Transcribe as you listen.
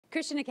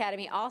Christian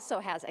Academy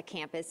also has a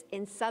campus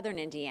in southern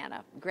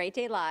Indiana. Great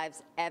Day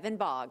Live's Evan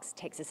Boggs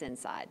takes us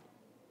inside.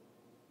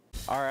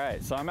 All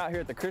right, so I'm out here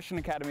at the Christian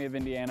Academy of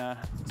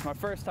Indiana. It's my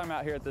first time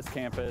out here at this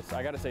campus.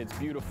 I gotta say it's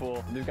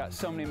beautiful. They've got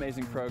so many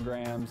amazing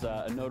programs.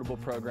 A notable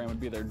program would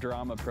be their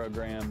drama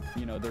program.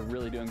 You know, they're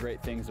really doing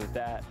great things with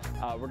that.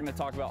 We're gonna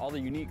talk about all the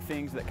unique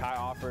things that Kai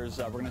offers.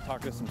 We're gonna talk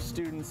to some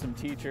students, some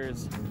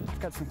teachers. I've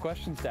got some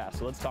questions to ask,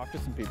 so let's talk to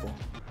some people.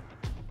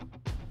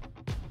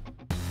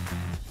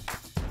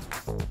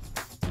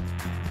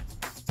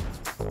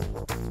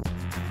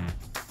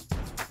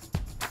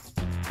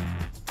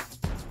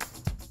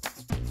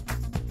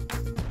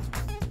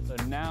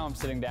 Now I'm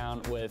sitting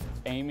down with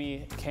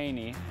Amy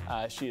Caney.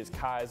 She is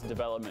Kai's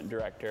development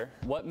director.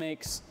 What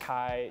makes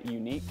Kai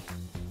unique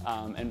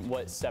and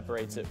what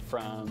separates it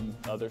from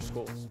other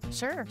schools?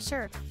 Sure.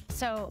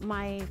 So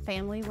my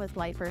family was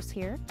Lightverse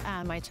here.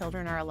 My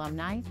children are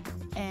alumni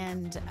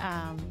and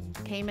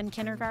came in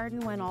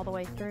kindergarten, went all the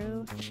way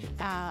through.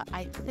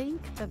 I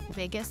think the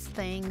biggest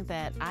thing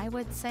that I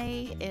would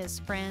say is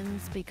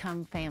friends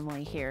become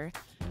family here.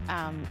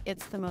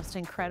 It's the most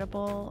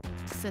incredible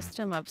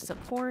system of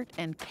support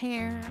and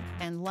care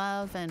and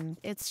love, and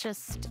it's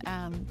just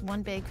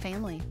one big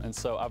family. And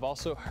so I've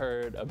also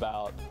heard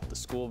about the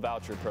school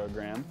voucher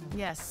program.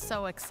 Yes,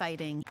 so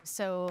exciting.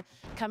 So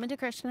coming to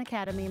Christian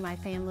Academy, my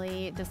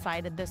family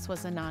decided this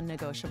was a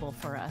non-negotiable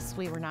for us.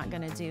 We were not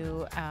going to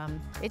do,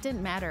 it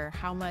didn't matter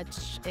how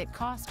much it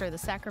cost or the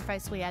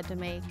sacrifice we had to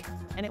make,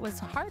 and it was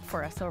hard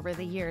for us over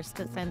the years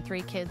to send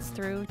 3 kids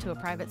through to a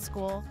private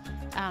school.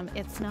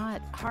 It's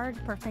not hard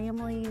for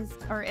families,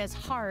 or as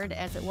hard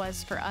as it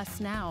was for us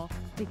now,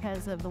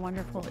 because of the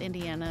wonderful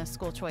Indiana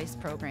School Choice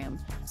Program.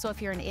 So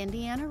if you're an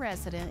Indiana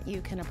resident,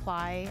 you can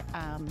apply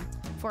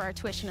for our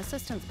tuition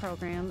assistance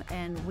program,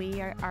 and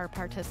we are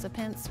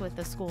participants with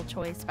the School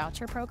Choice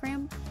Voucher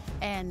Program.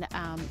 And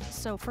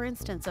so for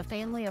instance, a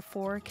family of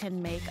 4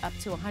 can make up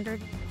to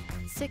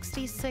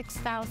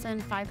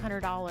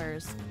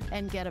 $166,500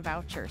 and get a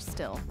voucher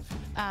still.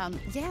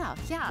 Yeah.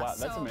 Wow,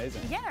 that's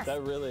amazing. Yes.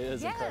 That really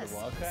is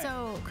incredible. Okay.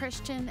 So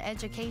Christian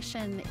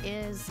education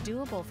is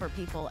doable for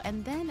people.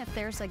 And then if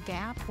there's a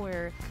gap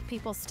where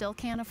people still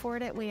can't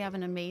afford it, we have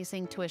an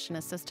amazing tuition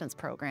assistance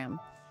program.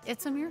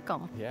 It's a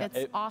miracle. Yeah,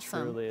 it's awesome.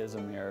 It truly is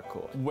a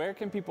miracle. Where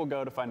can people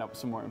go to find out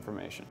some more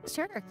information?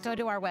 Sure. Go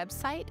to our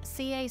website,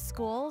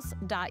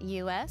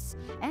 caschools.us.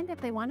 And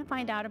if they want to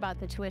find out about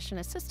the tuition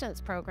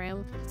assistance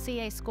program,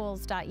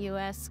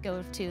 caschools.us,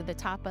 go to the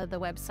top of the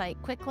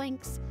website, quick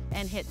links,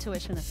 and hit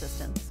tuition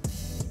assistance.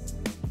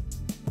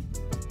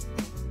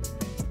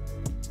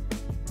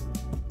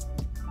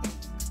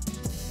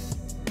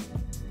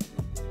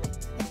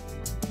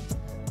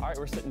 All right,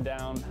 we're sitting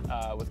down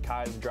with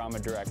Kai's drama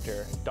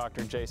director,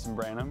 Dr. Jason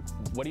Branham.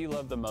 What do you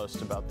love the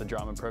most about the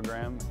drama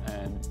program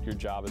and your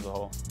job as a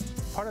whole?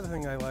 Part of the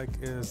thing I like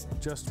is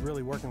just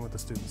really working with the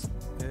students.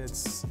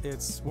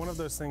 It's one of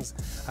those things,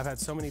 I've had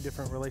so many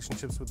different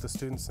relationships with the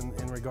students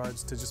in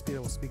regards to just being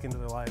able to speak into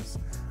their lives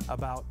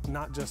about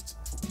not just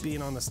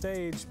being on the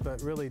stage,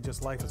 but really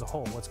just life as a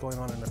whole, what's going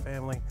on in their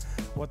family,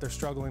 what they're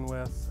struggling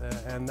with,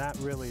 and that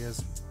really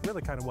is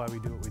kind of why we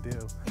do what we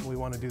do. We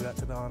want to do that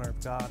to the honor of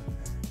God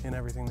in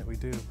everything that we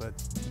do, but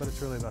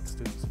it's really about the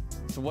students.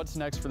 So what's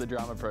next for the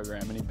drama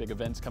program? Any big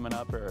events coming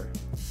up or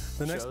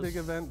The shows? next big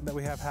event that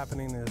we have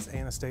happening is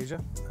Anastasia.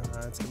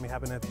 It's going to be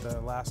happening at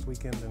the last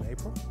weekend in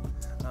April,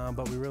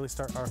 but we really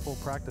start our full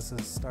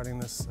practices starting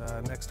this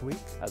next week.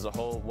 As a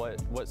whole,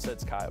 what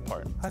sets Kai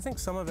apart? I think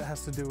some of it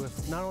has to do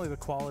with not only the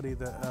quality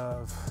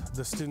of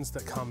the students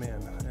that come in,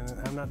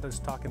 and I'm not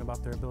just talking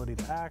about their ability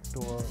to act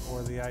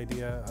or the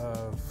idea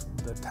of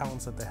the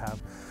talents that they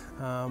have,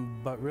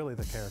 but really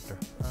the character.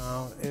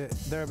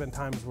 There have been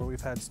times where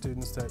we've had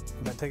students that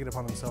take it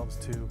upon themselves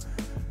to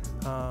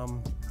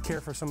care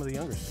for some of the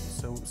younger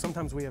students. So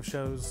sometimes we have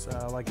shows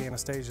like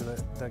Anastasia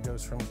that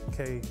goes from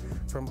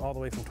all the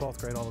way from 12th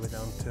grade all the way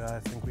down to, I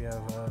think we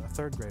have a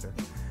 3rd grader.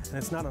 And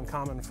it's not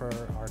uncommon for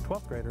our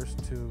 12th graders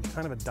to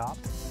kind of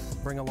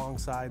bring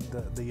alongside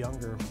the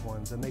younger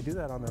ones, and they do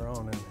that on their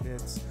own, and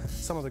it's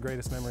some of the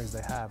greatest memories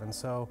they have. And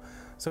so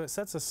it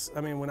sets us,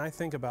 I mean, when I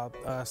think about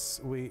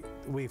us,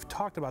 we've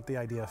talked about the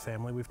idea of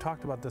family, we've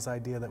talked about this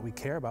idea that we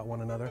care about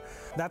one another.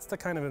 That's the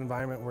kind of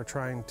environment we're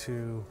trying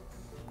to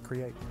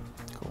create.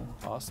 Cool,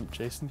 awesome.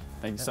 Jason,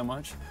 thank you so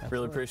much. Absolutely.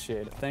 Really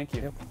appreciate it. Thank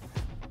you. Yep.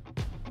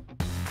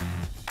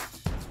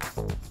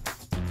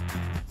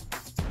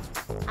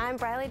 I'm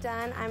Briley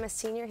Dunn. I'm a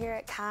senior here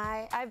at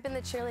Kai. I've been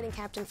the cheerleading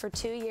captain for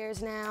 2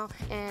 years now,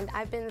 and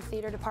I've been in the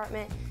theater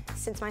department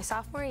since my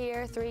sophomore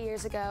year, 3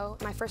 years ago.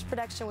 My first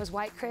production was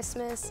White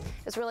Christmas.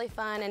 It was really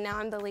fun, and now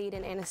I'm the lead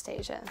in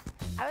Anastasia.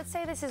 I would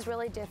say this is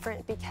really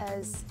different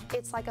because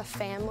it's like a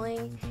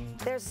family.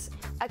 There's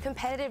a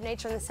competitive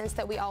nature in the sense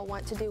that we all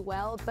want to do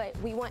well, but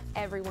we want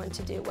everyone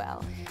to do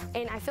well.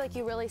 And I feel like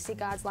you really see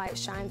God's light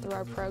shine through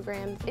our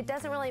program. It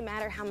doesn't really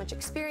matter how much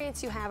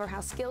experience you have or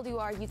how skilled you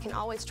are. You can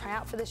always try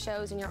out for the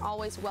shows, and you're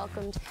always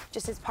welcomed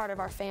just as part of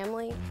our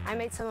family. I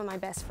made some of my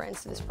best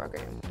friends to this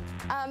program.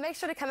 Make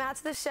sure to come out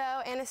to the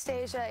show, Anastasia.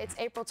 Anastasia. It's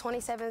April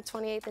 27th,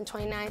 28th, and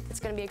 29th. It's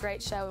going to be a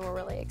great show, and we're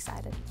really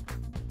excited.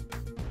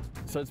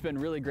 So it's been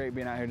really great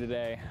being out here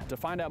today. To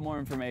find out more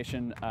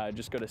information,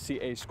 just go to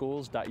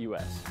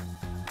caschools.us.